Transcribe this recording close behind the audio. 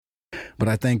But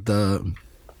I think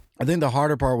the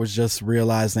harder part was just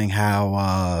realizing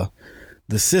how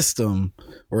the system,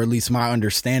 or at least my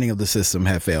understanding of the system,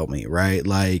 had failed me, right?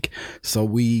 Like, so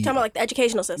we talking about like the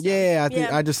educational system. Yeah,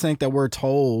 I just think that we're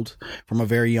told from a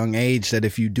very young age that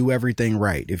if you do everything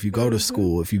right, if you go to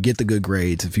school, if you get the good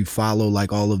grades, if you follow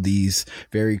like all of these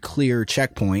very clear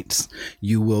checkpoints,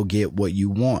 you will get what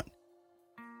you want.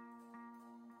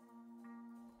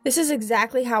 This is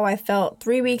exactly how I felt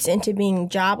 3 weeks into being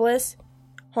jobless,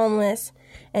 homeless,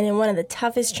 and in one of the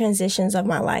toughest transitions of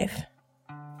my life.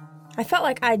 I felt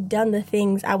like I'd done the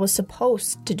things I was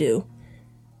supposed to do,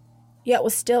 yet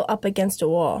was still up against a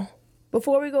wall.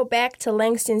 Before we go back to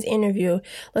Langston's interview,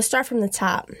 let's start from the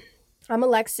top. I'm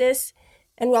Alexis,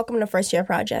 and welcome to First Year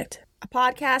Project, a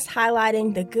podcast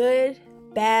highlighting the good,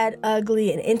 bad,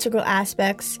 ugly, and integral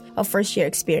aspects of first-year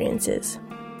experiences.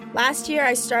 Last year,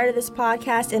 I started this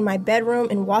podcast in my bedroom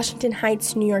in Washington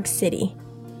Heights, New York City.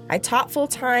 I taught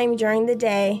full-time during the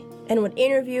day and would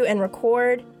interview and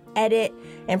record, edit,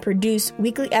 and produce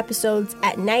weekly episodes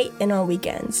at night and on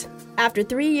weekends. After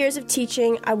 3 years of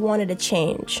teaching, I wanted a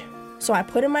change. So I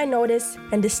put in my notice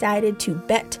and decided to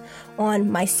bet on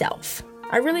myself.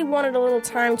 I really wanted a little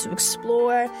time to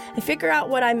explore and figure out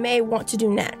what I may want to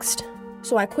do next.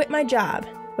 So I quit my job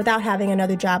without having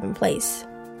another job in place.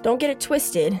 Don't get it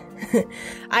twisted.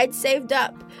 I'd saved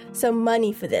up some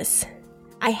money for this.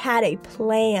 I had a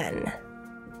plan.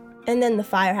 And then the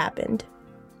fire happened.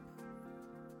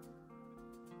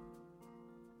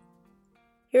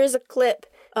 Here's a clip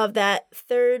of that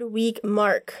 3rd week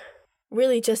mark.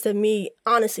 Really just of me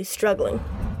honestly struggling.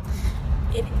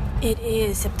 It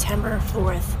is September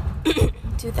 4th,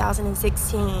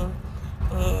 2016.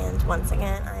 And once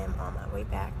again, I am on my way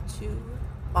back to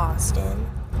Boston.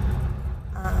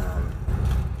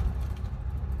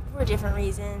 For different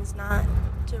reasons, not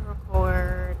to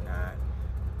record, not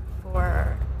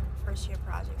for first year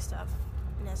project stuff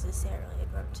necessarily,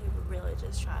 but to really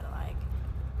just try to like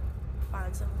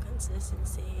find some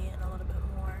consistency and a little bit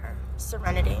more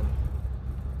serenity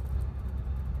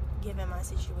given my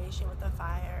situation with the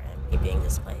fire and me being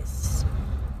displaced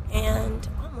and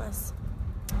homeless.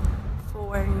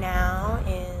 For now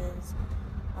is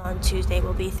on Tuesday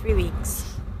will be 3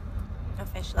 weeks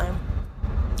officially,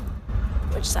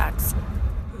 which sucks.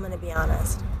 I'm gonna be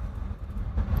honest.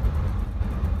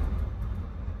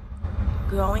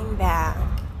 Going back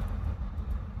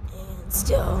and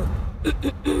still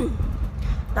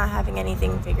not having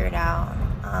anything figured out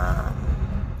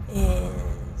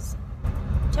is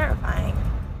terrifying.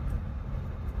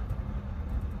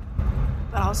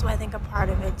 But also I think a part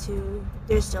of it too,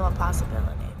 there's still a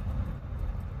possibility.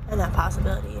 And that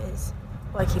possibility is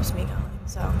what keeps me going.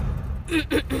 So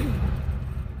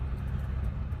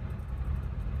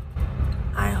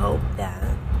I hope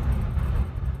that,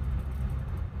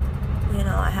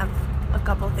 I have a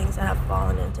couple things that have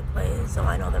fallen into place, so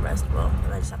I know the rest will,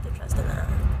 and I just have to trust in that.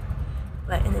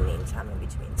 But in the meantime, in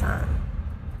between time,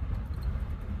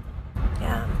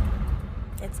 yeah,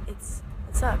 it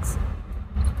sucks.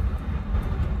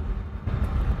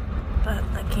 But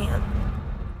I can't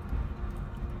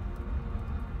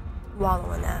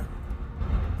wallow in that.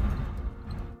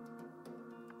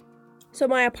 So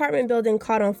my apartment building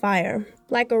caught on fire,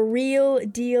 like a real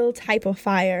deal type of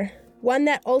fire. One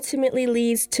that ultimately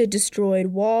leads to destroyed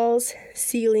walls,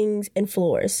 ceilings, and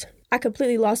floors. I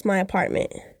completely lost my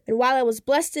apartment. And while I was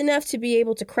blessed enough to be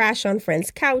able to crash on friends'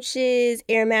 couches,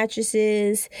 air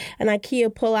mattresses, and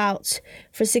IKEA pullouts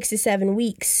for 6 to 7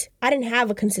 weeks, I didn't have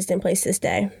a consistent place to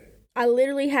stay. I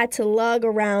literally had to lug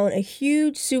around a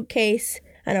huge suitcase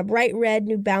and a bright red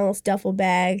New Balance duffel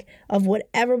bag of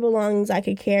whatever belongings I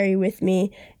could carry with me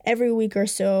every week or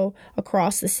so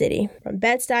across the city. From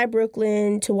Bed-Stuy,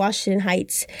 Brooklyn to Washington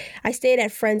Heights, I stayed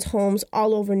at friends' homes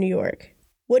all over New York.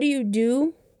 What do you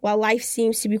do while life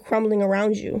seems to be crumbling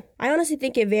around you? I honestly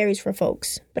think it varies for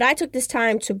folks. But I took this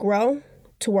time to grow,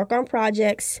 to work on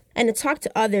projects, and to talk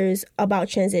to others about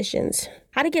transitions.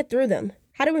 How to get through them,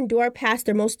 how to endure past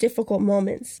their most difficult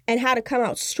moments, and how to come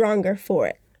out stronger for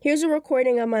it. Here's a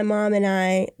recording of my mom and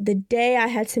I the day I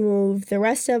had to move the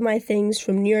rest of my things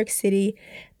from New York City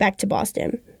back to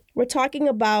Boston. We're talking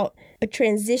about a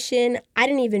transition I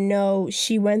didn't even know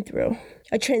she went through.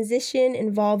 A transition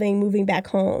involving moving back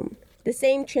home. The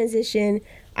same transition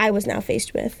I was now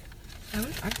faced with. I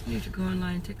just need to go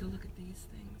online and take a look at these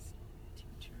things.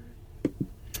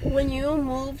 Teacher. When you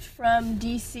moved from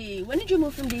D.C., when did you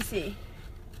move from D.C.?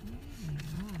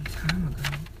 A long time ago.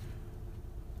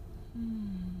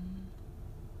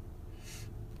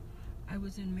 I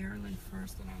was in Maryland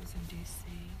first, then I was in D.C.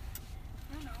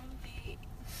 I don't know,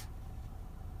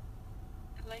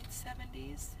 late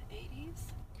 70s,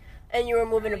 80s. And you were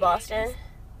moving to Boston? 80s.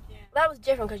 Yeah. That was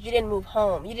different because you didn't move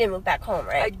home. You didn't move back home,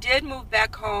 right? I did move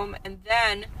back home, and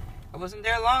then I wasn't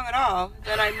there long at all.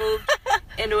 Then I moved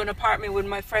into an apartment with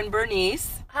my friend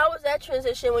Bernice. How was that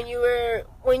transition when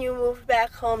you moved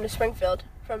back home to Springfield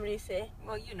from DC?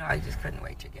 Well, I just couldn't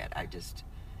wait to I just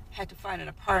had to find an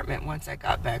apartment once I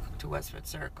got back to Westford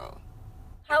Circle.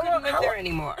 I couldn't live there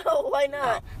anymore. Oh, why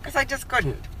not? Because I just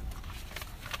couldn't.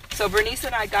 So Bernice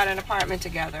and I got an apartment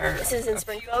together. This is in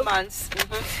Springfield? A few months.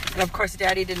 Mm-hmm. And of course,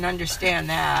 Daddy didn't understand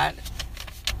that.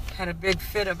 Had a big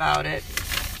fit about it.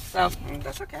 So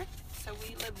that's okay. So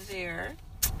we lived there.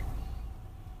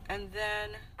 And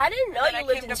then... I didn't know you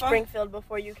lived in Springfield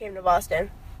before you came to Boston.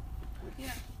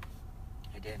 Yeah,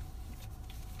 I did.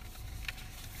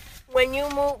 When you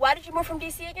moved... Why did you move from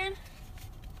D.C. again?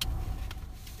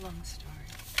 Long story.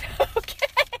 Okay.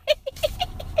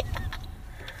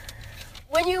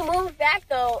 When you moved back,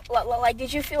 though, like,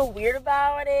 did you feel weird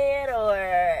about it?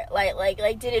 Or, like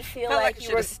did it feel like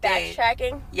you were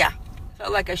backtracking? Yeah.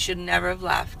 Felt like I should never have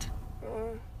left.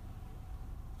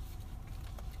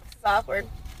 This is awkward.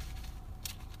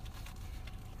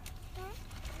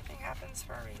 Everything happens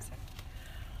for a reason.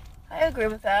 I agree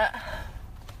with that.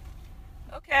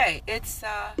 Okay, it's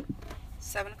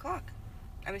 7 o'clock.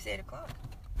 I mean, it's 8 o'clock.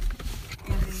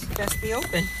 And the desk be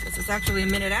open, because it's actually a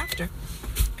minute after.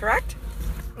 Correct?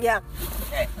 Yeah.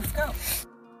 Okay, let's go.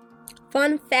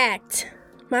 Fun fact.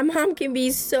 My mom can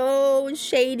be so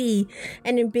shady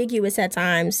and ambiguous at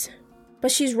times.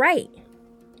 But she's right.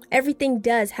 Everything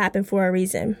does happen for a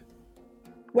reason.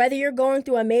 Whether you're going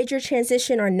through a major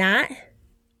transition or not,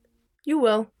 you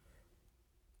will.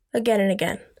 Again and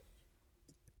again.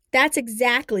 That's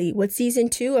exactly what Season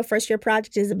 2 of First Year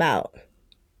Project is about.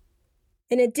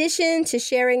 In addition to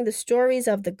sharing the stories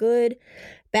of the good,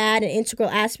 bad, and integral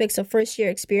aspects of first-year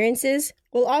experiences,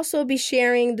 we'll also be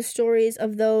sharing the stories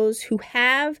of those who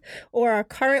have or are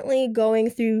currently going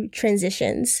through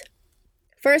transitions.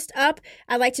 First up,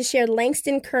 I'd like to share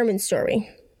Langston Kerman's story.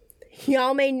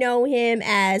 Y'all may know him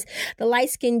as the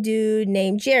light-skinned dude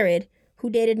named Jared, who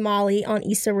dated Molly on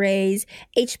Issa Rae's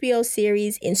HBO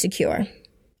series Insecure.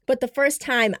 But the first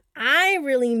time I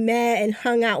really met and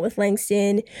hung out with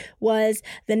Langston was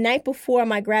the night before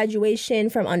my graduation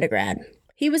from undergrad.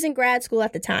 He was in grad school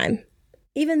at the time.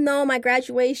 Even though my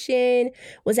graduation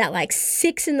was at like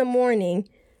 6 a.m,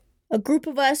 a group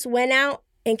of us went out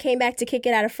and came back to kick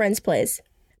it at a friend's place.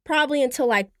 Probably until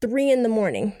like 3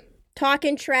 a.m,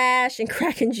 talking trash and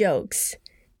cracking jokes.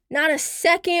 Not a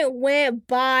second went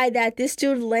by that this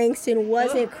dude Langston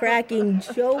wasn't cracking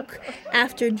joke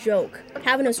after joke,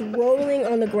 having us rolling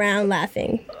on the ground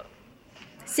laughing.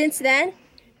 Since then,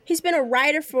 he's been a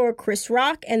writer for Chris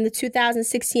Rock and the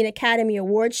 2016 Academy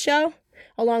Awards show,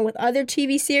 along with other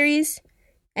TV series,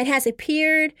 and has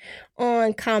appeared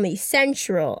on Comedy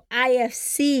Central,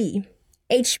 IFC,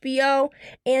 HBO,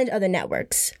 and other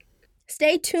networks.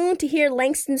 Stay tuned to hear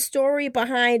Langston's story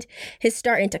behind his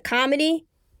start into comedy,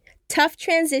 tough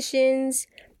transitions,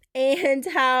 and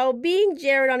how being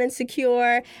Jared on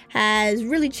Insecure has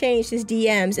really changed his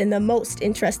DMs in the most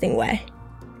interesting way.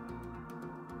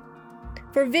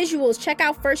 For visuals, check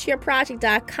out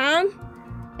firstyearproject.com,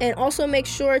 and also make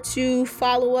sure to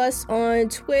follow us on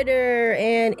Twitter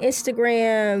and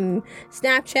Instagram,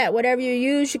 Snapchat, whatever you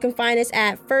use. You can find us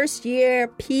at First Year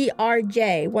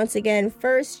PRJ. Once again,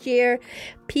 First Year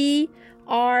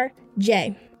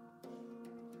PRJ.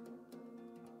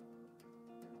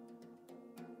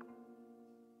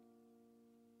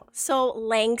 So,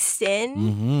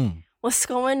 Langston, what's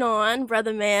going on,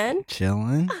 brother man?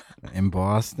 Chilling in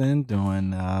Boston,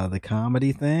 doing the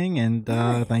comedy thing, and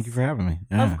Nice. Thank you for having me.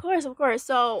 Yeah. Of course.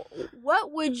 So,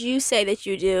 what would you say that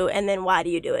you do, and then why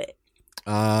do you do it?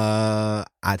 I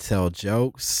tell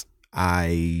jokes,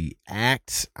 I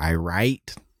act, I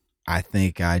write. I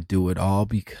think I do it all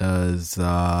because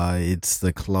it's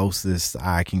the closest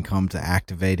I can come to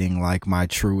activating like my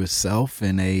truest self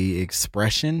in a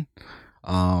expression.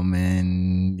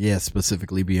 And yeah,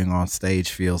 specifically being on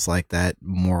stage feels like that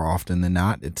more often than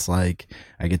not. It's like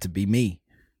I get to be me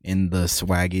in the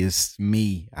swaggiest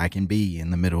me I can be in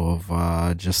the middle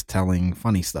of just telling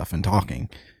funny stuff and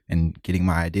talking and getting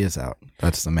my ideas out.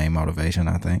 That's the main motivation,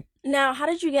 I think. Now, how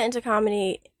did you get into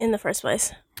comedy in the first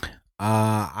place?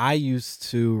 I used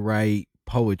to write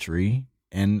poetry,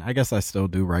 and I guess I still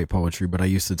do write poetry, but I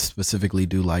used to specifically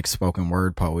do like spoken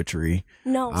word poetry.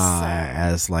 No, sir.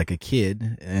 As like a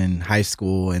kid in high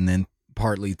school, and then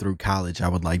partly through college, I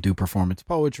would like do performance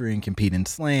poetry and compete in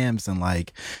slams and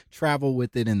like travel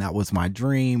with it. And that was my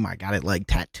dream. I got it like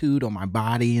tattooed on my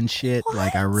body and shit. What?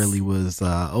 Like I really was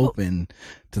open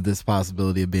to this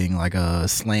possibility of being like a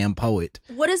slam poet.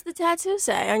 What does the tattoo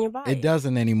say on your body? It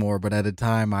doesn't anymore, but at the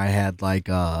time I had like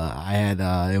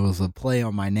it was a play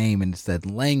on my name and it said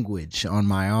language on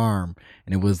my arm,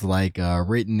 and it was like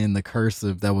written in the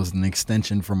cursive that was an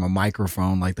extension from a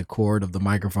microphone, like the cord of the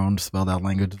microphone spelled out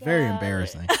language. It's very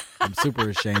embarrassing. I'm super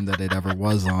ashamed that it ever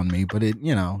was on me, but it,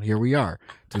 here we are,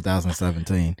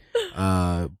 2017.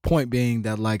 Point being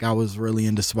that like I was really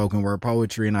into spoken word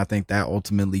poetry, and I think that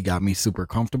ultimately got me super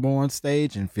comfortable on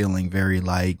stage and feeling very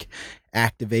like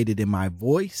activated in my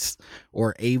voice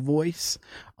or a voice.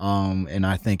 And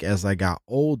I think as I got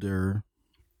older,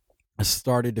 I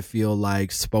started to feel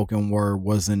like spoken word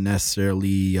wasn't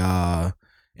necessarily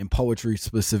and poetry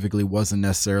specifically wasn't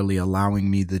necessarily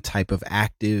allowing me the type of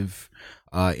active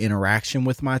interaction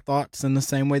with my thoughts in the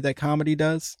same way that comedy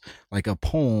does. Like a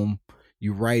poem,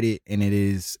 you write it and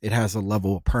it has a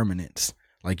level of permanence.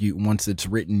 Like once it's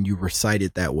written, you recite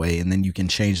it that way, and then you can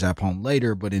change that poem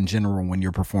later. But in general, when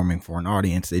you're performing for an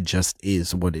audience, it just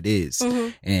is what it is. Mm-hmm.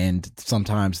 And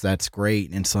sometimes that's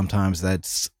great, and sometimes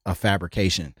that's a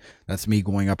fabrication. That's me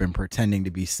going up and pretending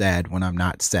to be sad when I'm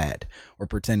not sad, or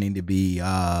pretending to be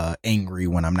angry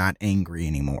when I'm not angry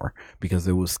anymore, because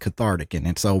it was cathartic and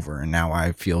it's over, and now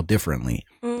I feel differently.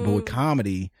 Mm-hmm. But with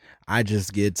comedy, I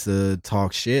just get to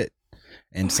talk shit.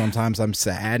 And sometimes I'm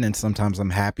sad and sometimes I'm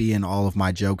happy, and all of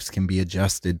my jokes can be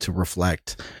adjusted to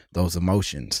reflect those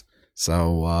emotions.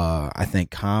 So I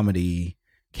think comedy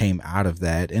came out of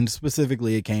that. And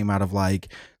specifically, it came out of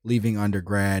like leaving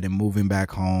undergrad and moving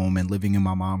back home and living in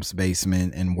my mom's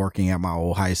basement and working at my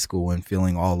old high school and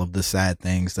feeling all of the sad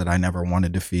things that I never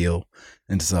wanted to feel.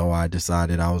 And so I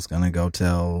decided I was going to go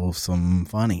tell some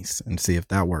funnies and see if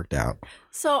that worked out.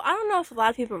 So I don't know if a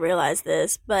lot of people realize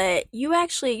this, but you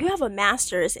have a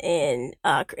master's in,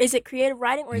 is it creative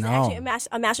writing, or is it actually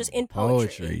a master's in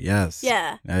poetry? Yes.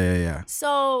 Yeah. Yeah.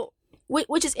 So,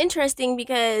 which is interesting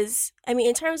because, I mean,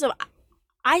 in terms of,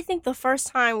 I think the first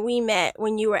time we met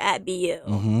when you were at BU,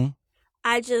 mm-hmm.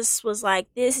 I just was like,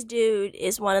 this dude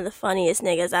is one of the funniest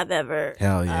niggas I've ever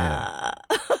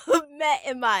met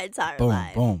in my entire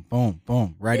life.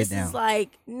 Boom. Write it down. This is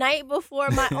like night before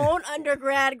my own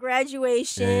undergrad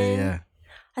graduation. Yeah.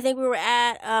 I think we were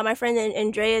at my friend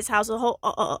Andrea's house, a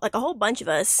whole bunch of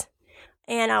us.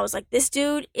 And I was like, this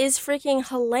dude is freaking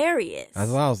hilarious.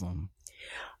 That's awesome.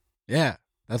 Yeah.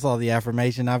 That's all the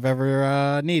affirmation I've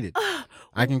ever needed.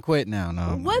 I can quit now.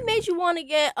 No. What made you want to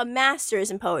get a master's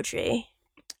in poetry?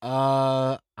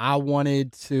 I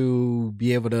wanted to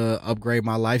be able to upgrade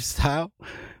my lifestyle,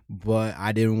 but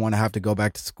I didn't want to have to go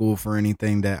back to school for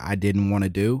anything that I didn't want to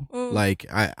do. Like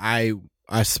I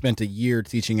spent a year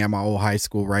teaching at my old high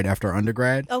school right after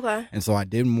undergrad. Okay. And so I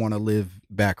didn't want to live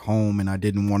back home, and I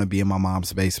didn't want to be in my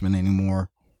mom's basement anymore.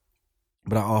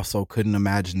 But I also couldn't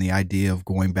imagine the idea of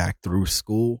going back through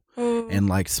school and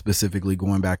like specifically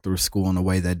going back through school in a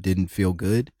way that didn't feel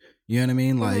good. You know what I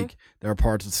mean? Mm-hmm. Like there are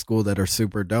parts of school that are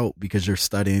super dope because you're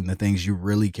studying the things you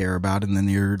really care about. And then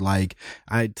you're like,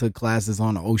 I took classes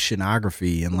on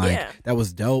oceanography and like that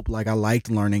was dope. Like I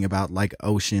liked learning about like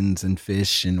oceans and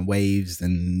fish and waves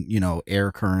and,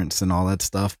 air currents and all that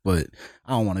stuff. But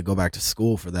I don't want to go back to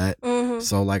school for that. Mm-hmm.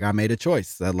 So like I made a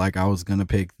choice that like I was going to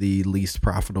pick the least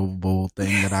profitable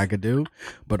thing that I could do,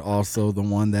 but also the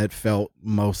one that felt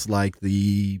most like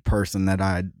the person that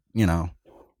I,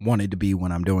 wanted to be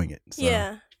when I'm doing it. So.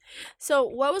 Yeah. So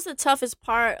what was the toughest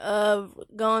part of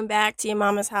going back to your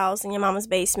mama's house in your mama's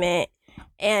basement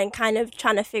and kind of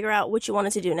trying to figure out what you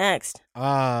wanted to do next?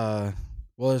 Well,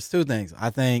 there's two things.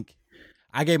 I think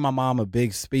I gave my mom a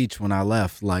big speech when I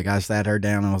left. Like I sat her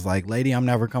down and was like, lady, I'm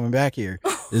never coming back here.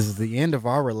 This is the end of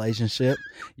our relationship.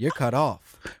 You're cut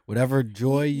off. Whatever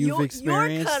joy you've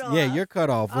experienced. You're cut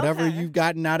off. Whatever you've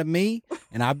gotten out of me.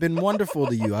 And I've been wonderful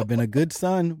to you. I've been a good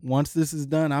son. Once this is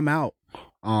done, I'm out.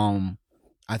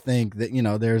 I think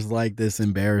that, there's like this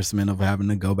embarrassment of having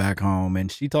to go back home.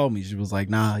 And she told me, she was like,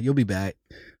 nah, you'll be back.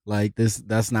 Like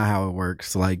that's not how it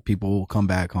works. Like people will come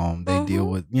back home. They deal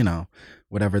with,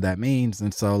 whatever that means.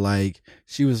 And so like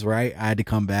she was right. I had to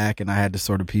come back and I had to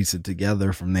sort of piece it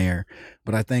together from there.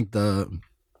 But I think the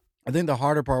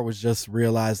harder part was just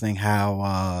realizing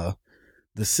how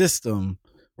the system,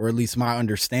 or at least my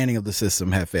understanding of the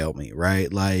system, had failed me,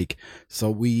 right? Like, so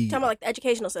we talking about like the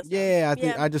educational system. Yeah,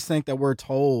 I just think that we're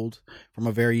told from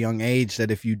a very young age that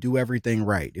if you do everything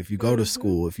right, if you go to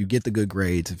school, if you get the good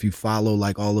grades, if you follow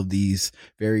like all of these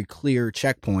very clear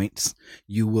checkpoints,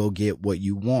 you will get what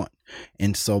you want.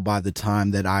 And so by the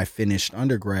time that I finished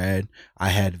undergrad, I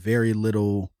had very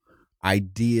little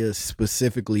ideas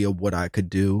specifically of what I could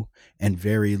do and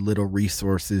very little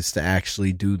resources to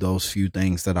actually do those few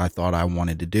things that I thought I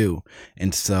wanted to do.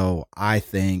 And so I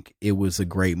think it was a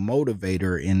great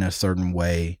motivator in a certain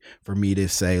way for me to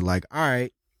say, like, all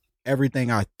right, everything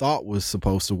I thought was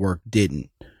supposed to work didn't.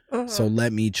 So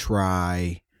let me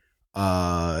try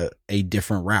a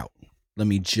different route. Let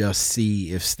me just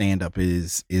see if stand-up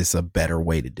is a better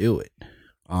way to do it.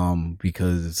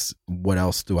 Because what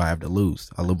else do I have to lose?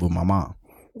 I live with my mom.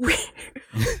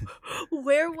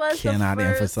 Where was Cannot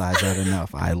emphasize that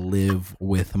enough. I live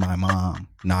with my mom.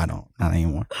 No, I don't. Not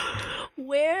anymore.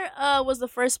 Where was the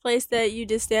first place that you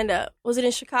did stand up? Was it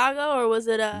in Chicago or was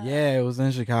it Yeah, it was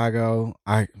in Chicago.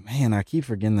 I keep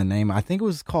forgetting the name. I think it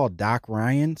was called Doc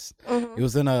Ryan's. It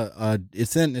was in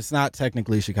it's not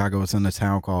technically Chicago. It's in a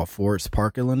town called Forest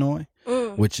Park, Illinois,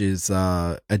 which is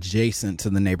adjacent to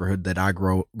the neighborhood that I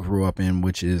grew up in,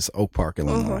 which is Oak Park,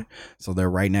 Illinois. So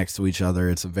they're right next to each other.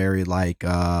 It's a very like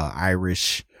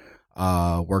Irish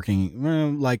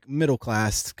working like middle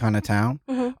class kind of town.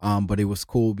 But it was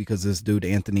cool because this dude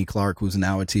Anthony Clark, who's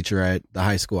now a teacher at the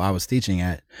high school I was teaching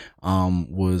at,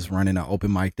 was running an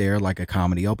open mic there, like a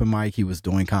comedy open mic. He was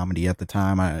doing comedy at the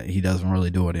time. He doesn't really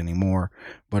do it anymore,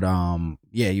 but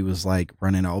yeah, he was like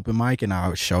running an open mic, and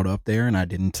I showed up there and I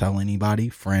didn't tell anybody,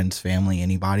 friends, family,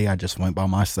 anybody. I just went by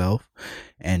myself,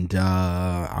 and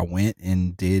I went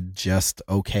and did just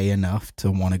okay enough to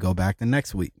want to go back the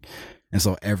next week. And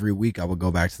so every week I would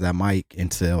go back to that mic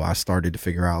until I started to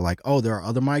figure out like, oh, there are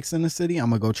other mics in the city. I'm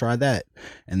going to go try that.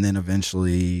 And then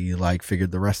eventually like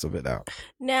figured the rest of it out.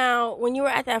 Now, when you were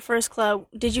at that first club,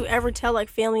 did you ever tell like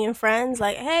family and friends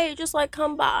like, hey, just like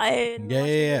come by? And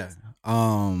yeah.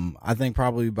 I think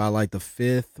probably by like the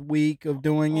 5th week of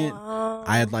doing it,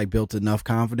 I had like built enough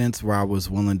confidence where I was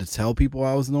willing to tell people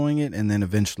I was doing it. And then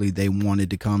eventually they wanted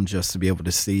to come just to be able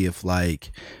to see if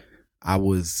like I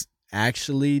was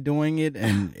actually doing it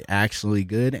and actually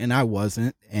good, and I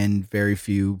wasn't, and very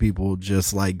few people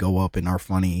just like go up and are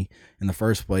funny in the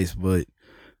first place. But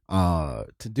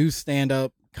to do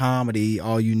stand-up comedy,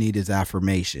 all you need is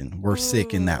affirmation. We're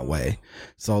sick in that way.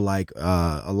 So like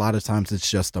a lot of times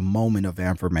it's just a moment of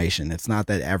affirmation. It's not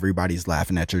that everybody's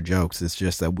laughing at your jokes. It's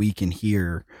just that we can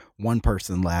hear one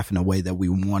person laugh in a way that we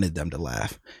wanted them to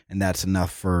laugh, and that's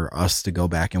enough for us to go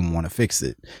back and want to fix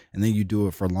it. And then you do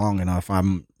it for long enough.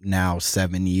 I'm now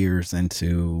 7 years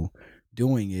into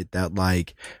doing it that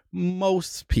like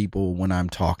most people when I'm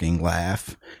talking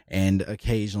laugh, and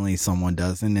occasionally someone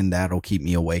doesn't, and that'll keep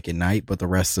me awake at night. But the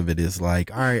rest of it is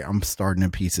like, all right, I'm starting to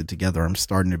piece it together. I'm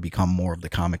starting to become more of the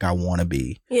comic I want to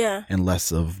be, and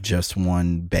less of just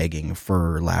one begging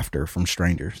for laughter from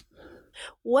strangers.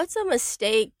 What's a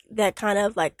mistake that kind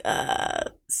of like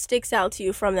sticks out to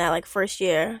you from that like first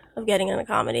year of getting into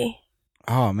comedy?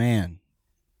 Oh man,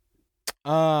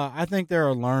 I think there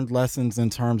are learned lessons in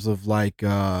terms of like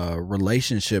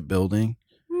relationship building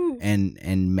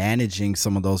and managing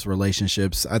some of those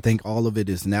relationships. I think all of it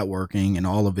is networking, and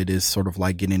all of it is sort of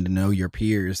like getting to know your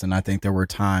peers. And I think there were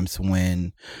times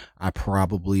when I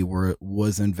probably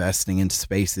was investing in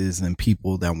spaces and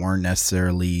people that weren't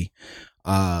necessarily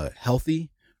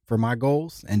healthy for my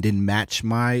goals and didn't match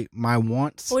my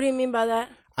wants. What do you mean by that?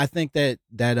 I think that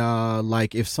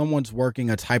like if someone's working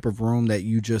a type of room that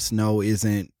you just know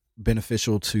isn't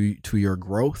beneficial to your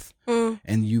growth,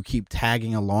 and you keep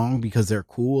tagging along because they're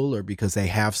cool or because they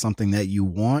have something that you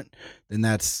want, then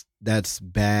that's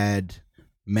bad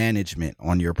management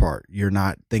on your part. You're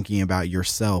not thinking about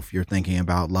yourself. You're thinking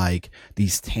about like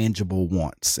these tangible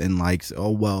wants, and like,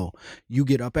 oh well, you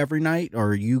get up every night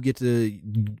or you get to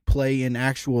play in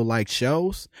actual like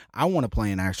shows. I want to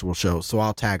play in actual shows, so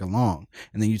I'll tag along.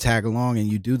 And then you tag along and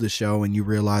you do the show and you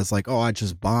realize like, oh, I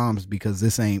just bombed because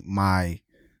this ain't my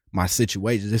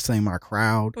situation. This ain't my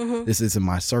crowd. This isn't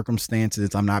my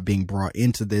circumstances. I'm not being brought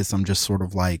into this. I'm just sort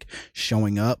of like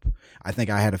showing up. I think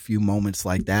I had a few moments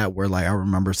like that where like I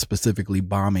remember specifically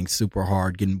bombing super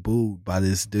hard, getting booed by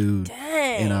this dude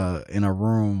in a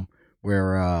room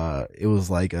where it was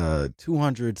like a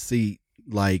 200 seat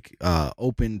like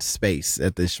open space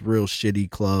at this real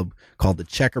shitty club called the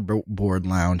Checkerboard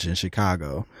Lounge in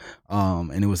Chicago.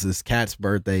 And it was this cat's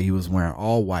birthday. He was wearing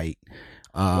all white.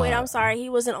 Wait, I'm sorry. He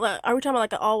wasn't. Are we talking about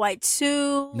like an all-white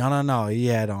suit? No. He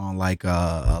had on like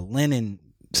a linen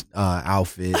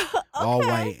outfit, all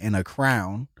white, and a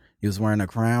crown. He was wearing a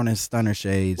crown and stunner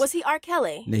shades. Was he R.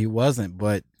 Kelly? He wasn't,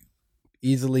 but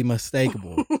easily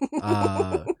mistakable.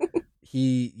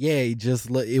 he just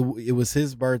it was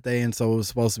his birthday, and so it was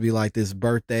supposed to be like this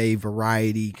birthday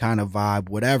variety kind of vibe,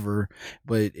 whatever,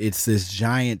 but it's this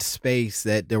giant space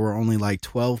that there were only like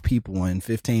 12 people and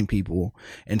 15 people,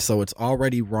 and so it's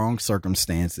already wrong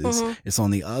circumstances. It's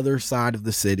on the other side of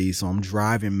the city, so I'm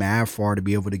driving mad far to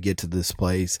be able to get to this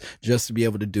place, just to be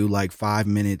able to do like 5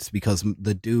 minutes because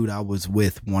the dude I was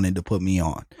with wanted to put me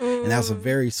on. And that's a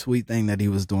very sweet thing that he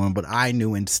was doing, but I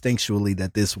knew instinctually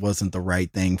that this wasn't the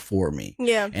right thing for me.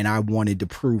 Yeah. And I wanted to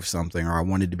prove something, or I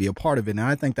wanted to be a part of it. And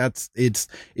I think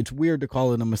it's weird to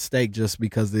call it a mistake just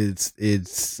because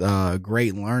it's a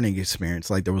great learning experience.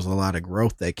 Like, there was a lot of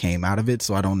growth that came out of it,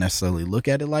 so I don't necessarily look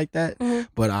at it like that.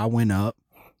 But I went up,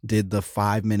 did the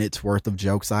 5 minutes worth of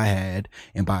jokes I had,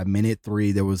 and by minute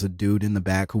 3 there was a dude in the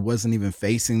back who wasn't even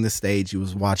facing the stage. He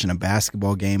was watching a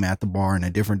basketball game at the bar in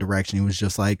a different direction. He was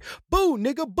just like, boo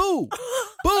nigga, boo,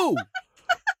 boo,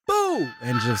 boo,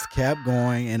 and just kept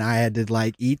going, and I had to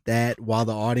like eat that while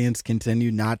the audience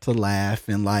continued not to laugh.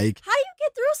 And like, how you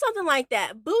get through something like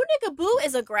that? Boo nigga boo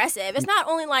is aggressive. It's not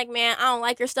only like, man, I don't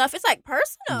like your stuff, it's like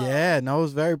personal. Yeah, no,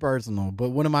 it's very personal. But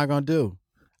what am I gonna do?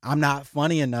 I'm not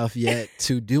funny enough yet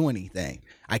to do anything.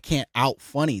 I can't out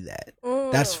funny that.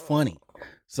 That's funny.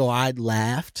 So I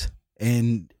laughed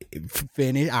and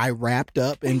finished. I wrapped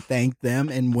up and thanked them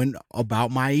and went about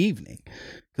my evening.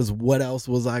 Because what else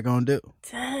was I going to do?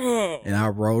 Dang. And I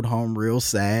rode home real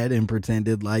sad and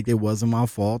pretended like it wasn't my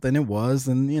fault. And it was.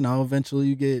 And, eventually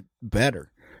you get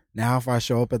better. Now, if I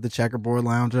show up at the Checkerboard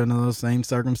Lounge under those same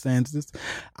circumstances,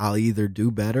 I'll either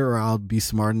do better or I'll be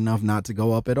smart enough not to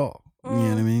go up at all. You know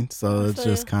what I mean? So it's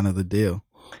just kind of the deal.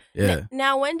 Yeah.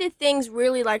 Now, when did things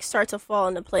really like start to fall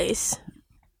into place?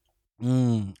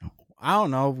 I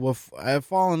don't know. Well,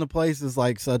 fall into place is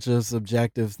like such a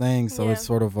subjective thing. So it's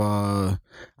sort of, I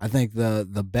think the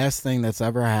best thing that's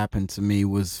ever happened to me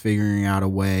was figuring out a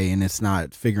way, and it's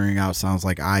not figuring out sounds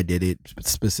like I did it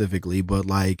specifically, but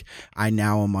like I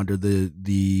now am under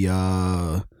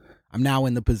I'm now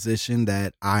in the position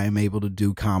that I am able to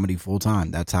do comedy full time.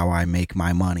 That's how I make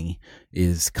my money,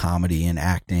 is comedy and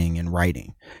acting and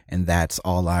writing. And that's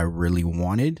all I really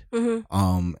wanted.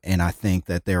 And I think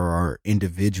that there are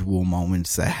individual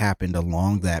moments that happened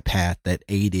along that path that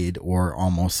aided or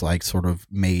almost like sort of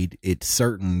made it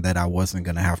certain that I wasn't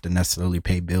going to have to necessarily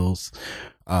pay bills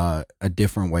a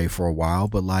different way for a while.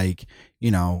 But like,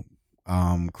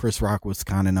 Chris Rock was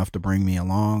kind enough to bring me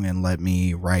along and let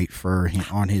me write for him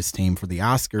on his team for the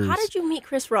Oscars. How did you meet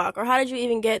Chris Rock, or how did you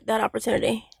even get that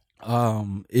opportunity?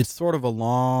 It's sort of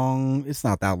it's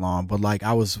not that long, but like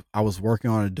I was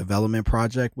working on a development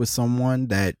project with someone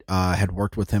that had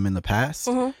worked with him in the past.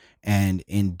 And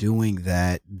in doing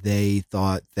that, they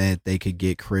thought that they could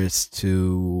get Chris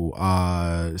to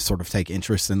sort of take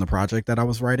interest in the project that I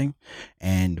was writing,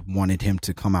 and wanted him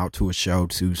to come out to a show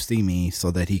to see me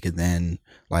so that he could then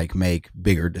like make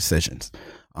bigger decisions.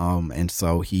 And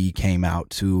so he came out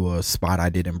to a spot I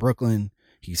did in Brooklyn.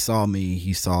 He saw me.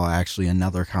 He saw actually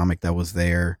another comic that was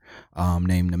there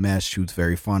named Nimesh, who's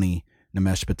very funny.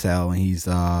 Nimesh Patel, and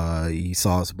he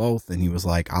saw us both, and he was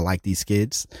like, I like these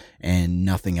kids, and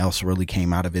nothing else really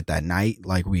came out of it that night.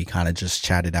 Like, we kind of just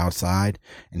chatted outside,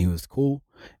 and he was cool.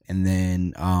 And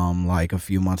then like a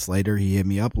few months later, he hit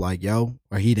me up like, yo,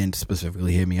 or he didn't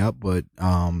specifically hit me up, but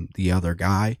the other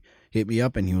guy hit me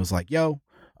up, and he was like, yo,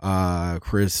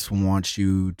 Chris wants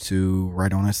you to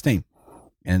write on his team.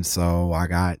 And so I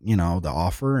got, the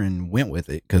offer and went with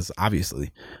it, because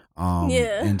obviously.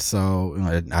 And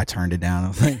so I turned it down. I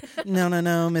was like, no,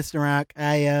 Mr. Rock,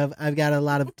 I've got a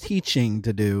lot of teaching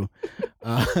to do.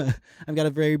 I've got a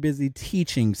very busy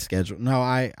teaching schedule. No,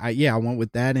 I went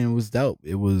with that, and it was dope.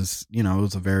 It was, it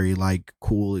was a very like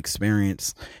cool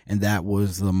experience. And that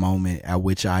was the moment at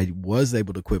which I was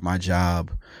able to quit my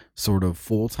job sort of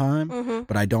full time.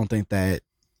 But I don't think that,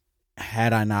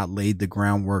 had I not laid the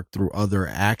groundwork through other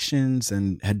actions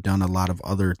and had done a lot of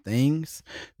other things,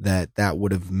 that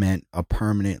would have meant a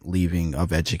permanent leaving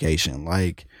of education.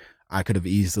 Like, I could have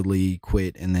easily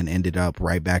quit and then ended up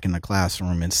right back in the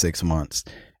classroom in 6 months.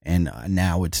 And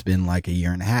now it's been like a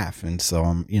year and a half. And so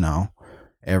I'm,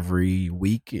 every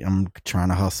week I'm trying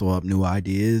to hustle up new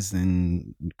ideas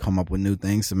and come up with new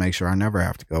things to make sure I never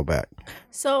have to go back.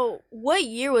 So what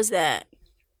year was that?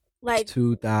 Like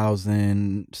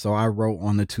 2000. So I wrote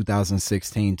on the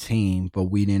 2016 team, but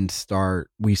we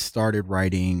started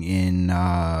writing in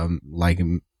I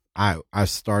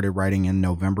started writing in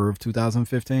November of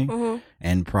 2015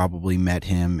 and probably met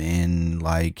him in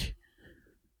like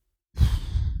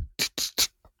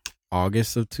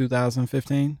August of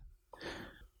 2015.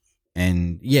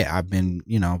 And yeah, I've been,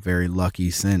 very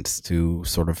lucky since to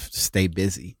sort of stay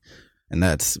busy. And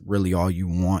that's really all you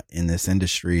want in this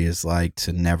industry, is like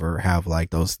to never have like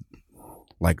those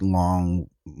like long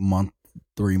month,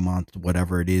 3 month,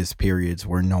 whatever it is, periods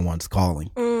where no one's calling.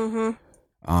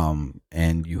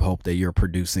 And you hope that you're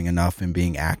producing enough and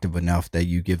being active enough that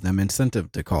you give them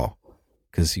incentive to call.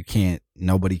 Because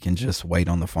nobody can just wait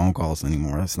on the phone calls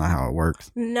anymore. That's not how it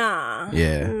works. Nah.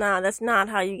 Yeah. Nah, that's not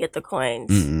how you get the coins.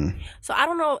 Mm-mm. So I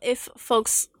don't know if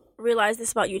folks realize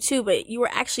this about you too, but you were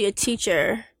actually a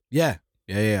teacher. Yeah.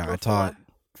 I taught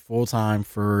full-time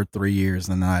for 3 years,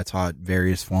 and then I taught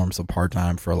various forms of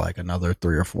part-time for like another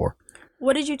 3 or 4.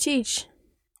 What did you teach?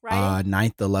 Writing?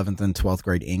 9th, 11th, and 12th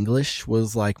grade English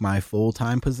was like my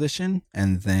full-time position.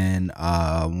 And then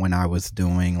when I was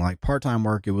doing like part-time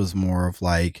work, it was more of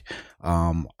like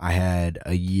I had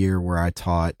a year where I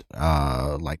taught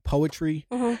like poetry.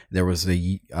 There was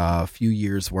a few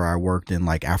years where I worked in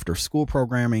like after-school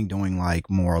programming, doing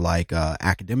like more like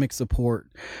academic support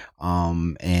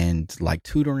and like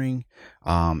tutoring.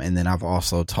 And then I've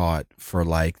also taught for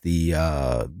like the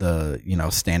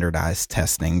standardized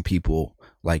testing people,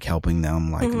 like helping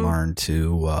them like learn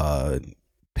to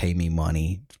pay me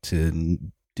money to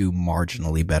do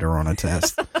marginally better on a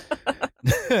test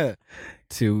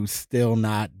to still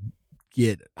not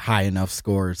get high enough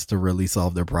scores to really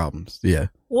solve their problems. Yeah.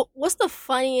 What's the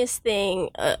funniest thing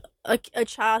a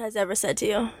child has ever said to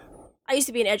you? I used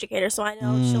to be an educator, so I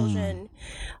know children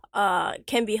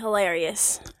can be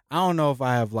hilarious. I don't know if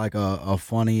I have like a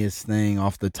funniest thing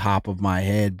off the top of my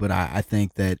head, but I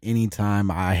think that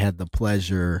anytime I had the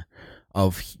pleasure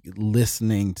of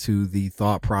listening to the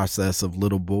thought process of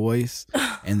little boys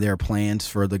and their plans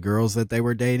for the girls that they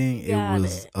were dating, it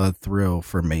was a thrill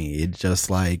for me. It just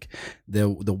like the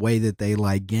way that they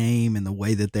like game and the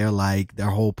way that they're like their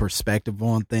whole perspective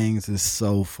on things is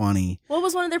so funny. What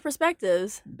was one of their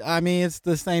perspectives? I mean, it's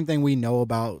the same thing we know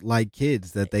about like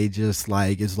kids, that they just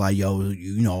like, it's like, yo,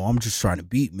 I'm just trying to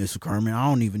beat Mr. Kerman. I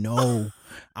don't even know.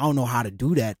 I don't know how to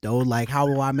do that though. Like, how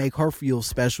will I make her feel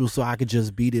special so I could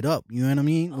just beat it up? You know what I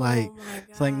mean? Like,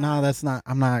 it's like, no, that's not,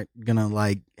 I'm not gonna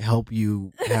like help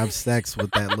you have sex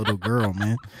with that little girl,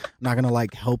 man. I'm not gonna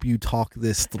like help you talk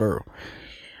this through.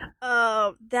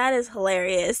 That is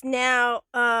hilarious. Now,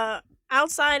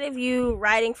 outside of you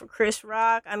writing for Chris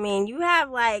Rock, I mean, you have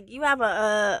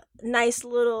a nice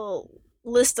little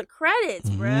list of credits,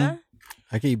 bruh.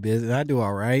 I keep busy. I do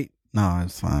all right. No,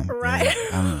 it's fine. Right. Yeah,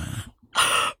 I don't know.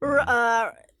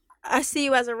 I see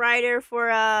you as a writer for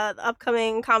the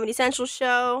upcoming Comedy Central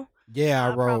show. Yeah,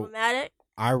 I wrote. Problematic.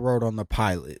 I wrote on the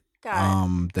pilot.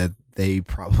 Got it. That they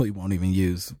probably won't even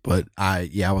use, but I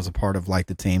was a part of like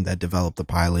the team that developed the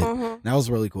pilot. That was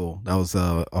really cool. That was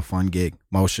a fun gig.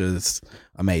 Moshe's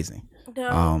amazing.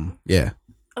 Yeah.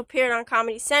 Appeared on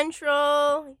Comedy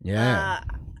Central. Yeah.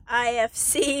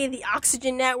 IFC, the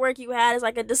Oxygen Network, you had as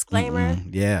like a disclaimer.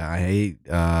 Yeah, I hate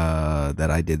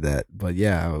that I did that, but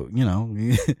yeah,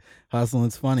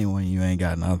 hustling's funny when you ain't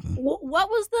got nothing. What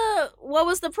was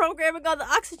the programming on the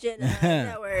Oxygen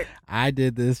Network? I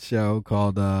did this show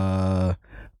called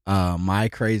My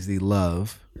Crazy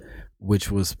Love,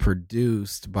 which was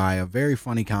produced by a very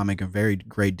funny comic, a very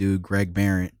great dude, Greg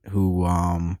Barrett, who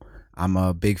I'm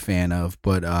a big fan of,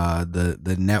 but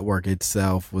the network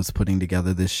itself was putting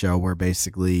together this show where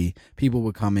basically people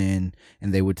would come in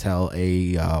and they would tell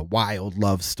a wild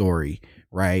love story,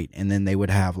 right? And then they would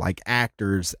have like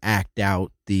actors act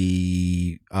out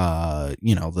the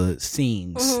the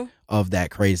scenes of that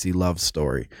crazy love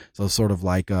story. So sort of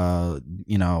like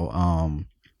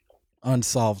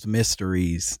unsolved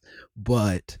mysteries,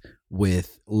 but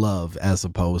with love as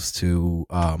opposed to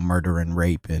murder and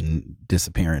rape and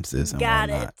disappearances and Got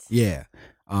whatnot. it. Yeah.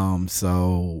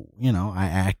 So, I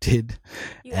acted.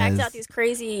 You act out these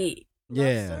crazy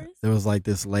love stories? There was like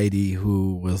this lady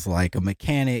who was like a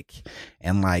mechanic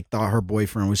and like thought her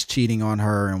boyfriend was cheating on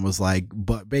her and was like,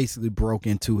 but basically broke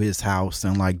into his house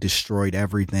and like destroyed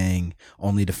everything,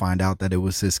 only to find out that it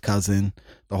was his cousin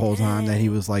the whole time that he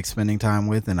was like spending time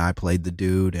with. And I played the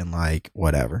dude and like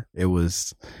whatever. It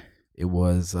was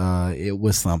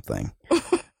something.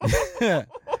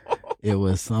 It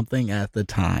was something at the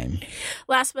time.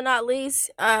 Last but not least,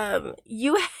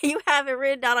 you have it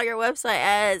written down on your website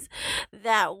as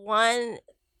that one.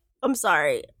 I'm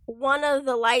sorry, one of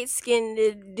the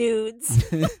light-skinned dudes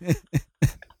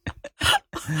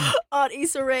on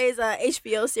Issa Rae's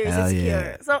HBO series Insecure.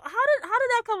 Yeah. So how did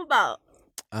that come about?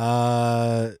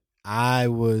 I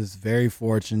was very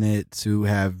fortunate to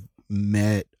have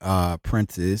met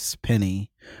Prentice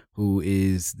Penny, who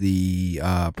is the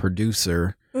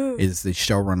producer, is the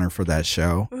showrunner for that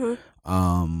show.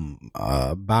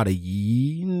 About a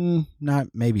year, not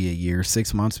maybe a year,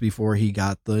 6 months before he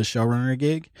got the showrunner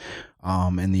gig.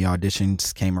 And the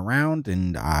auditions came around,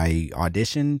 and I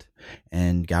auditioned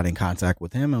and got in contact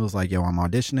with him. It was like, yo, I'm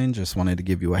auditioning, just wanted to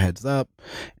give you a heads up.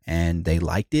 And they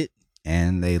liked it,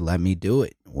 and they let me do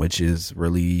it, which is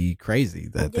really crazy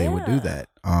that they would do that.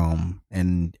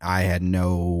 And I had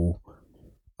no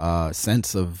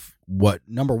sense of what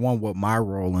my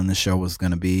role in the show was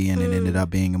going to be, and it ended up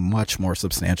being much more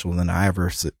substantial than I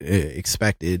ever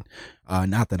expected.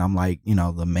 Not that I'm like,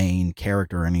 the main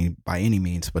character by any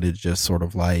means, but it's just sort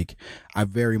of like I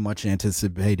very much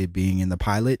anticipated being in the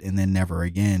pilot and then never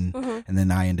again. And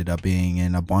then I ended up being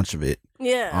in a bunch of it.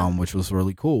 Yeah. Which was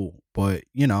really cool. But,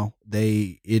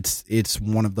 it's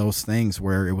one of those things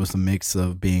where it was a mix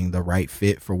of being the right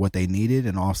fit for what they needed,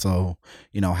 and also,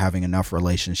 having enough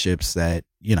relationships that,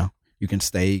 you can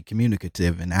stay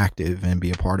communicative and active and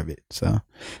be a part of it. So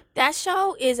that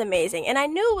show is amazing. And I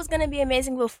knew it was going to be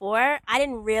amazing before. I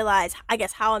didn't realize, I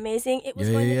guess, how amazing it was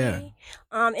going to be.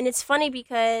 And it's funny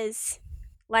because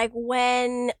like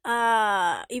when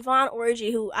Yvonne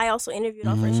Orji, who I also interviewed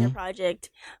on Friendship Project,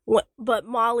 but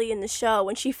Molly in the show,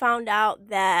 when she found out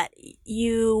that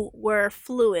you were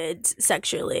fluid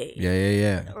sexually.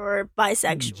 Or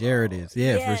bisexual. Jared is.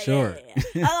 For sure.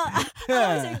 I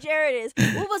always say Jared is.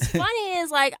 What was funny is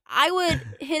like I would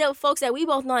hit up folks that we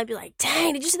both know. I'd be like,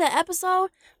 dang, did you see that episode?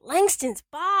 Langston's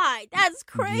bi. That's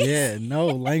crazy. Yeah, no,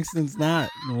 Langston's not.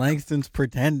 Langston's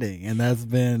pretending. And that's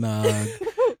been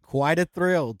quite a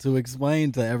thrill to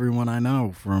explain to everyone I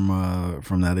know from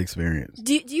that experience.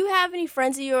 Do you have any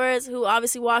friends of yours who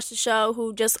obviously watch the show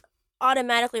who just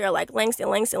automatically are like Langston,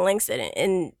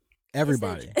 and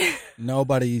everybody?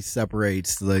 Nobody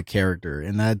separates the character,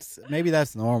 and that's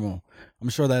normal. I'm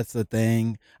sure that's the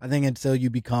thing. I think until you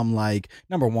become like,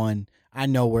 number one, I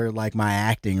know where like my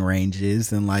acting range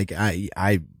is, and like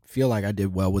I feel like I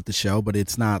did well with the show, but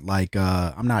it's not like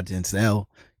I'm not Denzel.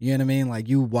 You know what I mean? Like,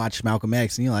 you watch Malcolm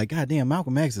X and you're like, God damn,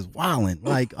 Malcolm X is wilding.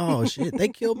 Like, oh shit, they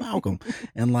killed Malcolm.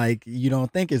 And like, you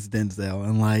don't think it's Denzel.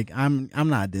 And like, I'm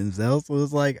not Denzel. So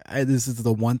it's like, this is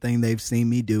the one thing they've seen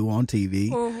me do on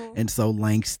TV. And so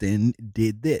Langston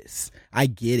did this. I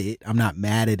get it. I'm not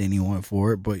mad at anyone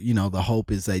for it. But, the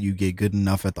hope is that you get good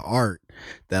enough at the art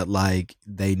that like,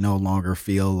 they no longer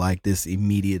feel like this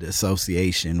immediate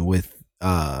association with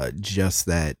just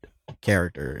that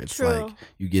character. It's like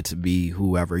you get to be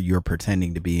whoever you're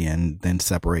pretending to be, and then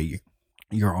separate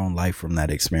your own life from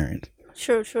that experience.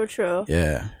 True.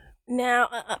 Yeah. Now,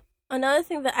 another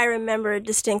thing that I remember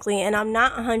distinctly, and I'm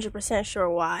not 100% sure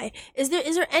why, is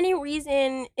there any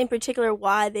reason in particular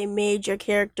why they made your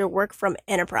character work from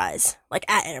Enterprise, like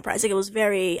at Enterprise? Like, it was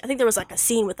I think there was like a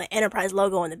scene with the Enterprise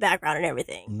logo in the background and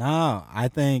everything. No, I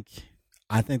think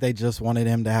they just wanted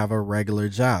him to have a regular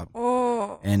job.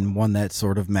 And one that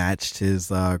sort of matched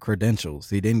his credentials.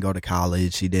 He didn't go to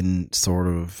college. He didn't sort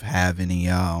of have any,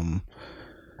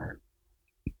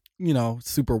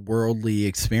 super worldly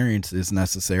experiences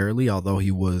necessarily, although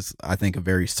he was, I think, a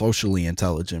very socially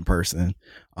intelligent person.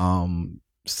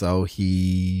 So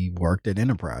he worked at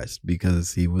Enterprise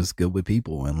because he was good with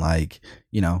people, and like,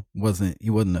 he wasn't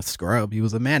a scrub. He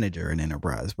was a manager at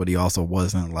Enterprise, but he also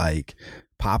wasn't like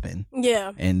popping.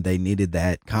 Yeah. And they needed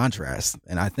that contrast.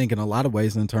 And I think in a lot of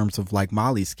ways, in terms of like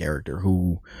Molly's character,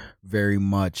 who very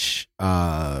much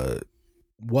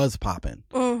was popping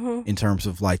in terms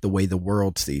of like the way the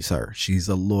world sees her. She's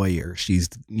a lawyer. She's,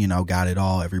 got it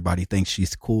all. Everybody thinks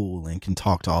she's cool and can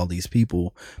talk to all these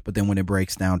people. But then when it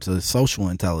breaks down to social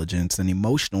intelligence and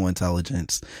emotional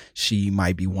intelligence, she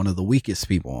might be one of the weakest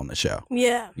people on the show.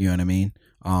 Yeah. You know what I mean?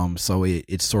 So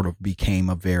it sort of became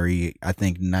a very, I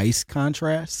think, nice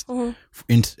contrast.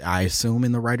 I assume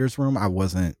in the writer's room.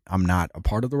 I'm not a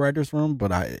part of the writer's room,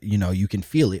 but you can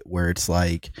feel it, where it's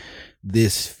like,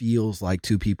 this feels like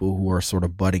two people who are sort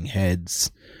of butting heads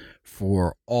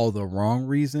for all the wrong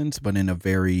reasons, but in a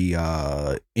very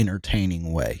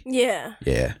entertaining way. Yeah.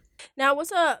 Yeah. Now,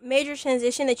 what's a major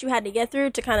transition that you had to get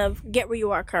through to kind of get where you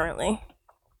are currently?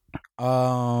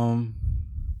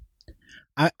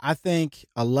 I think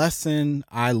a lesson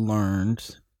I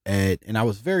learned and I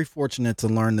was very fortunate to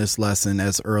learn this lesson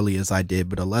as early as I did,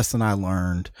 but a lesson I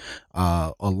learned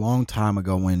a long time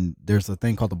ago, when there's a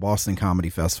thing called the Boston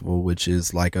Comedy Festival, which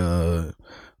is like a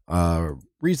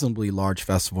reasonably large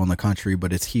festival in the country,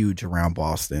 but it's huge around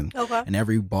Boston. Okay. And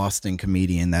every Boston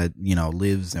comedian that, you know,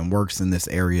 lives and works in this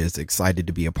area is excited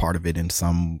to be a part of it in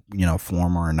some, you know,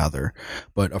 form or another.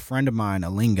 But a friend of mine,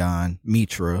 Alingan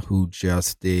Mitra, who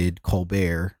just did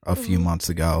Colbert a few months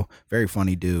ago, very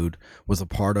funny dude, was a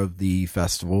part of the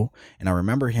festival. And I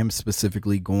remember him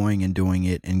specifically going and doing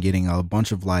it and getting a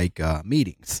bunch of like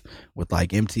meetings with like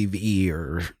MTV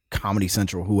or Comedy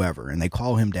Central, whoever, and they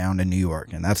call him down to New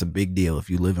York, and that's a big deal if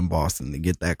you live in Boston to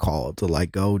get that call to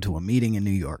like go to a meeting in New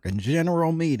York, a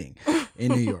general meeting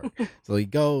in New York. So he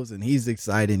goes and he's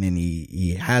excited, and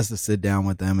he has to sit down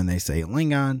with them, and they say,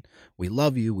 Lingon, we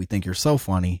love you, we think you're so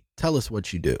funny, tell us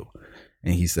what you do.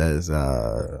 And he says,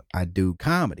 I do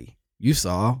comedy. You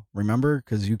saw, remember,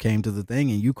 because you came to the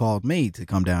thing and you called me to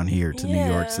come down here to New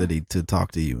York City to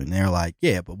talk to you. And they're like,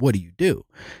 yeah, but what do you do?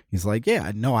 He's like, yeah,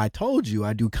 I know, I told you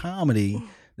I do comedy.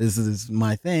 This is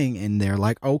my thing. And they're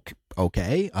like,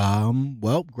 okay,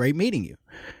 well, great meeting you.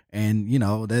 And, you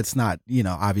know, that's not, you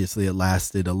know, obviously it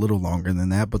lasted a little longer than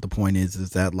that. But the point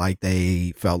is that like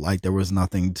they felt like there was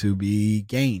nothing to be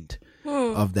gained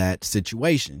of that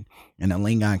situation. And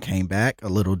Alingan came back a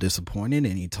little disappointed,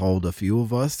 and he told a few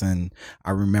of us, and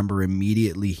I remember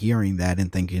immediately hearing that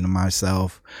and thinking to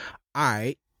myself, all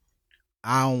right,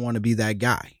 I don't want to be that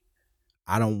guy.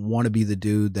 I don't want to be the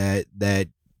dude that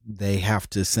they have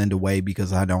to send away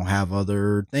because I don't have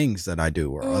other things that I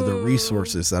do or other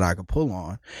resources that I could pull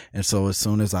on. And so as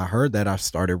soon as I heard that, I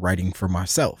started writing for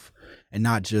myself. And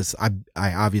not just, I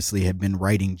obviously had been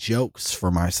writing jokes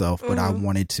for myself, but I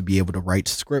wanted to be able to write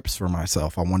scripts for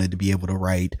myself. I wanted to be able to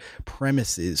write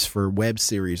premises for web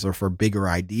series or for bigger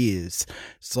ideas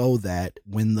so that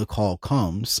when the call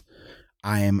comes,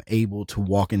 I am able to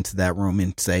walk into that room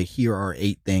and say, here are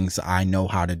 8 things I know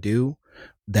how to do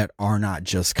that are not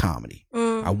just comedy.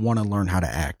 I want to learn how to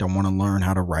act. I want to learn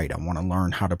how to write. I want to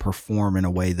learn how to perform in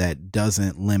a way that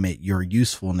doesn't limit your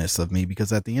usefulness of me,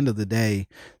 because at the end of the day,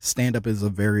 stand-up is a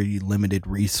very limited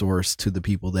resource to the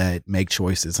people that make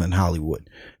choices in Hollywood.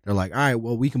 They're like, all right,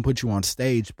 well, we can put you on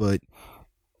stage, but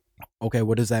okay,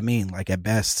 what does that mean? Like at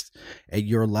best, at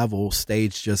your level,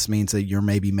 stage just means that you're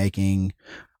maybe making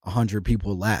 100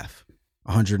 people laugh.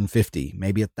 150,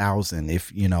 maybe 1,000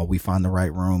 if, you know, we find the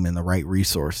right room and the right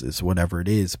resources, whatever it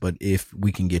is. But if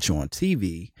we can get you on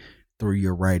TV through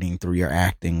your writing, through your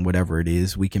acting, whatever it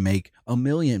is, we can make 1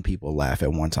 million people laugh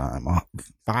at one time,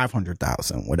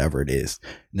 500,000, whatever it is.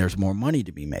 And there's more money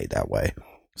to be made that way.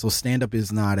 So stand up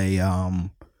is not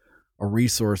a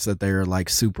resource that they're like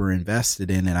super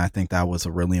invested in. And I think that was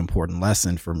a really important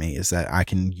lesson for me, is that I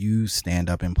can use stand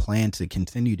up and plan to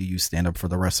continue to use stand up for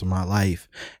the rest of my life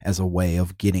as a way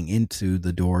of getting into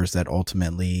the doors that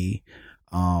ultimately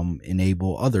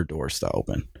enable other doors to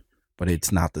open. But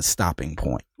it's not the stopping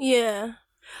point. Yeah.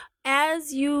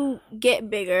 As you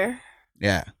get bigger.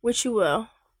 Yeah. Which you will.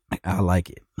 I like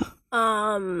it.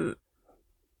 What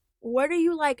are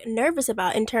you like nervous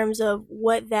about in terms of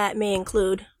what that may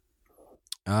include?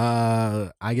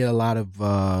 I get a lot of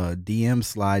DM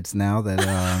slides now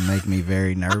that make me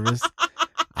very nervous.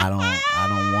 I don't want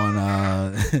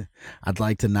I'd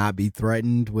like to not be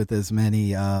threatened with as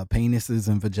many penises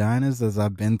and vaginas as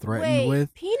I've been threatened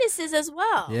with. Penises as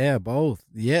well. Yeah, both.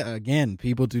 Yeah, again,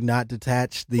 people do not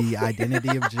detach the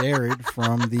identity of Jared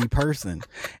from the person.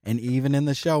 And even in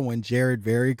the show, when Jared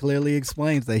very clearly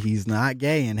explains that he's not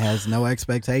gay and has no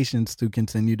expectations to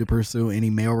continue to pursue any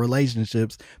male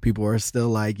relationships, people are still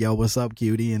like, yo, what's up,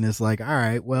 cutie? And it's like, all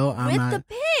right, well, I'm not. With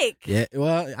the pic. Yeah,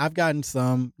 well, I've gotten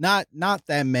some, not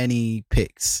that many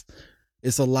pics.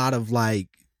 It's a lot of like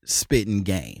spitting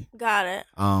game. Got it.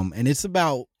 And it's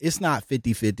not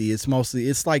 50-50. It's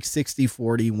like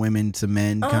 60-40 women to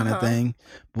men kind of thing.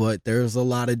 But there's a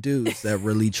lot of dudes that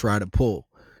really try to pull.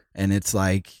 And it's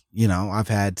like, you know, I've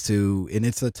had to, and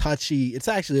it's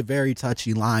actually a very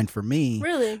touchy line for me.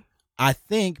 Really? I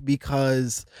think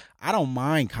because I don't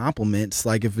mind compliments.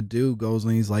 Like if a dude goes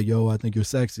and he's like, yo, I think you're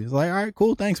sexy. It's like, all right,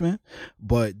 cool. Thanks, man.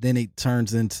 But then it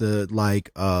turns into like,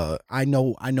 I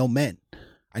know men.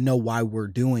 I know why we're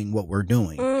doing what we're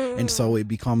doing. And so it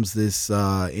becomes this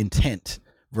intent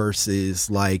versus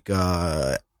like,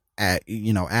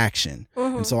 action.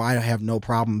 And so I have no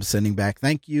problem sending back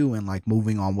thank you and like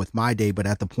moving on with my day. But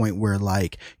at the point where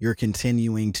like you're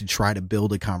continuing to try to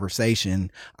build a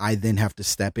conversation, I then have to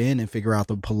step in and figure out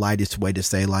the politest way to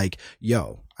say like,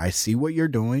 yo, I see what you're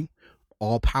doing,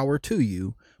 all power to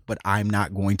you, but I'm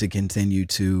not going to continue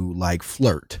to like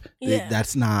flirt.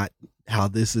 That's not how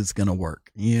this is gonna work.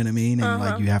 You know what I mean? And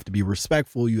like you have to be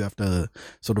respectful. You have to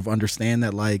sort of understand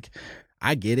that like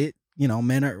I get it.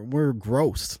 we're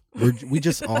gross. We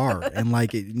just are. And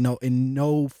like, in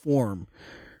no form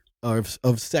of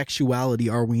sexuality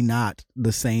are we not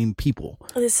the same people.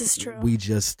 This is true. We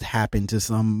just happen to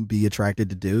some be attracted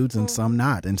to dudes and some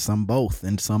not, and some both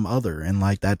and some other. And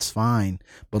like, that's fine.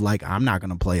 But like, I'm not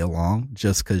going to play along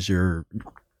just because you're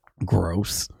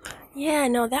gross. Yeah,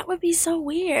 no, that would be so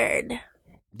weird.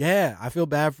 Yeah, I feel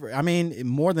bad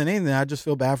more than anything, I just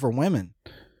feel bad for women.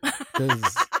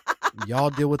 Because y'all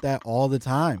deal with that all the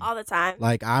time. All the time.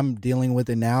 Like, I'm dealing with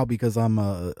it now because I'm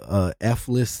a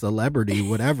F-list celebrity,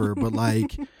 whatever. But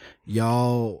like,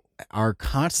 y'all are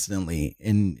constantly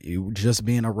in just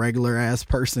being a regular ass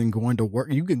person going to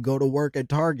work. You can go to work at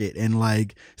Target and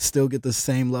like still get the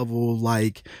same level of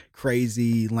like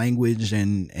crazy language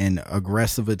and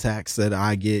aggressive attacks that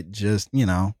I get just,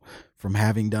 from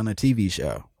having done a TV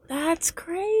show. That's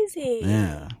crazy.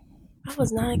 Yeah. I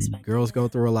was not expecting Girls go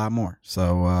through a lot more.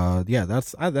 So, yeah,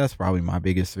 that's probably my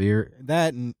biggest fear.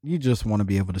 That, and you just want to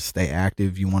be able to stay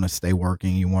active. You want to stay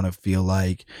working. You want to feel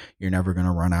like you're never going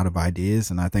to run out of ideas.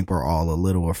 And I think we're all a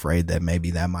little afraid that maybe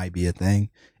that might be a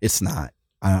thing. It's not.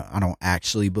 I don't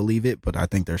actually believe it, but I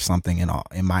think there's something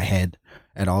in my head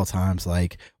at all times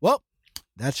like, well,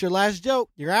 that's your last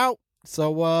joke. You're out.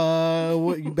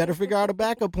 So, you better figure out a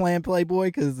backup plan, Playboy,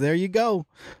 because there you go.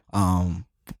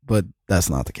 But that's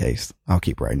not the case. I'll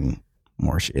keep writing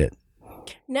more shit.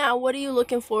 Now, what are you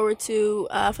looking forward to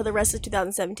for the rest of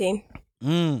 2017?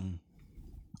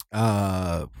 What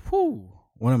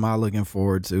am I looking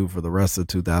forward to for the rest of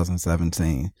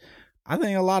 2017? I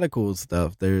think a lot of cool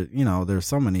stuff. There's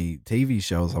so many TV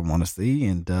shows I want to see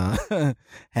and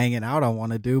hanging out I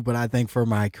want to do. But I think for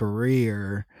my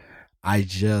career, I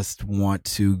just want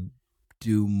to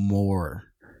do more,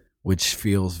 which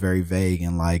feels very vague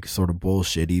and like sort of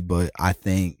bullshitty. But I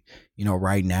think,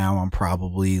 right now I'm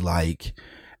probably like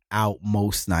out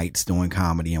most nights doing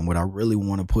comedy. And what I really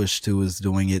want to push to is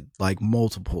doing it like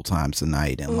multiple times a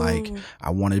night. And like, I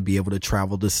want to be able to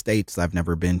travel to states I've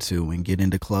never been to and get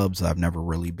into clubs I've never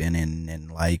really been in.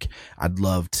 And like, I'd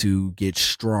love to get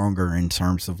stronger in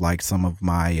terms of like some of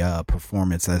my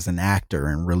performance as an actor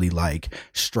and really like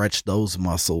stretch those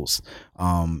muscles.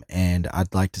 And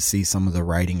I'd like to see some of the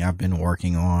writing I've been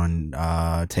working on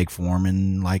take form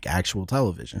in like actual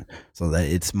television, so that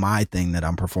it's my thing that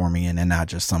I'm performing in and not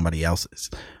just somebody else's.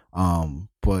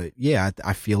 But yeah,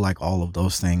 I feel like all of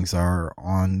those things are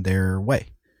on their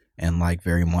way and like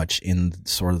very much in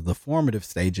sort of the formative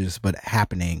stages, but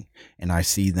happening. And I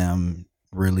see them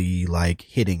really like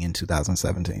hitting in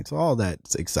 2017. So all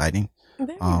that's exciting.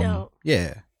 Very dope.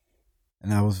 Yeah.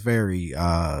 And that was very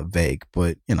vague,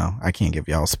 but I can't give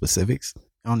y'all specifics.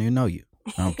 I don't even know you.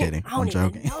 No, I'm kidding. I'm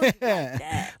joking.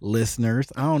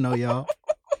 Listeners, I don't know y'all.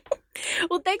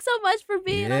 Well, thanks so much for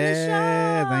being on the show.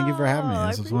 Yeah, thank you for having me.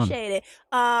 This was fun. I appreciate it.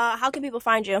 How can people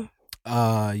find you?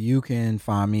 You can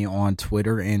find me on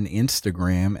Twitter and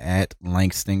Instagram at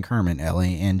Langston Kerman,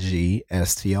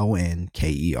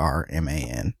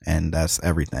 LANGSTONKERMAN, and that's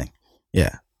everything.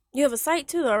 Yeah. You have a site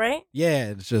too, though, right? Yeah,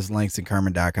 it's just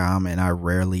LangstonKerman.com, and I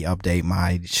rarely update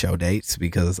my show dates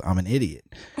because I'm an idiot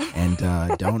and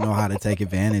don't know how to take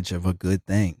advantage of a good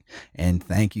thing. And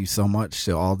thank you so much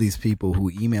to all these people who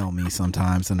email me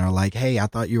sometimes and are like, hey, I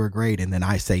thought you were great. And then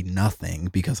I say nothing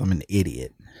because I'm an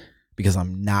idiot, because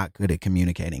I'm not good at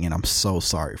communicating. And I'm so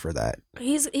sorry for that.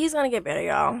 He's going to get better,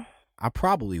 y'all. I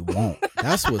probably won't.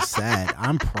 That's what's sad.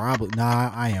 I'm going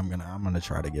to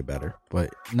try to get better.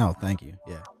 But no, thank you.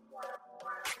 Yeah.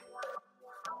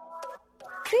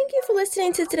 Thank you for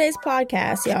listening to today's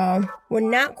podcast, y'all. We're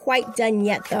not quite done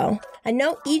yet, though. I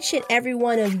know each and every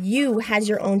one of you has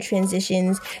your own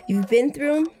transitions you've been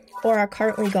through or are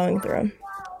currently going through.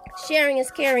 Sharing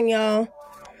is caring, y'all.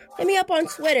 Hit me up on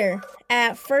Twitter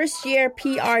at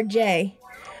firstyearprj.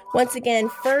 Once again,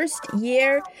 first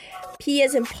year, P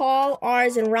as in Paul, R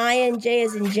as in Ryan, J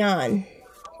as in John.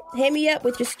 Hit me up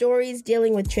with your stories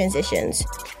dealing with transitions.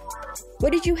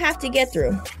 What did you have to get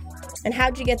through? And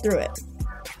how'd you get through it?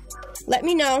 Let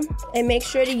me know, and make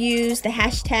sure to use the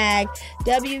hashtag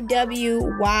WWYW.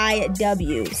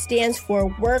 Stands for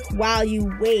work while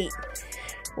you wait.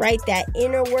 Right? That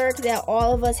inner work that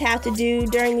all of us have to do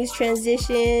during these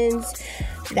transitions,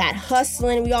 that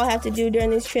hustling we all have to do during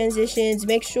these transitions.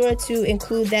 Make sure to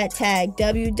include that tag,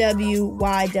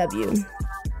 WWYW.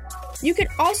 You could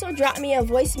also drop me a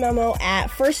voice memo at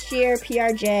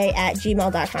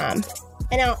firstyearprj@gmail.com.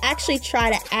 And I'll actually try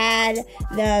to add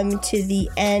them to the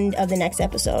end of the next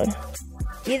episode.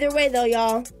 Either way, though,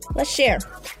 y'all, let's share.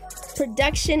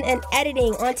 Production and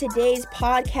editing on today's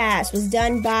podcast was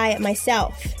done by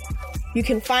myself. You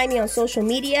can find me on social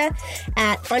media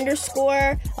at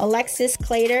 _Alexis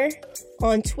Clater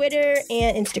on Twitter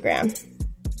and Instagram.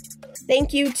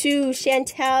 Thank you to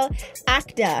Chantel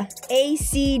Acda,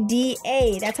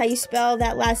 A-C-D-A. That's how you spell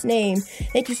that last name.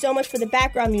 Thank you so much for the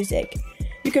background music.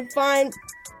 You can find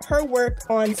her work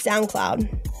on SoundCloud.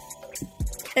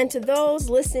 And to those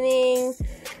listening,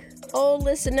 old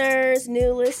listeners,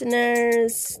 new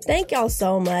listeners, thank y'all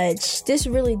so much. This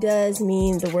really does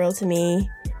mean the world to me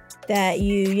that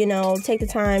you take the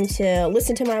time to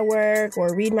listen to my work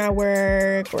or read my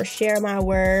work or share my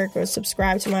work or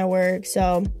subscribe to my work.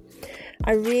 So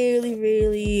I really,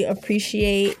 really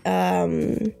appreciate, I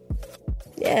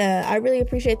really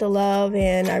appreciate the love,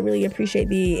 and I really appreciate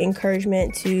the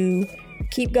encouragement to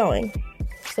keep going.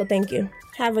 So thank you.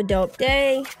 Have a dope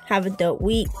day. Have a dope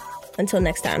week. Until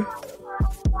next time.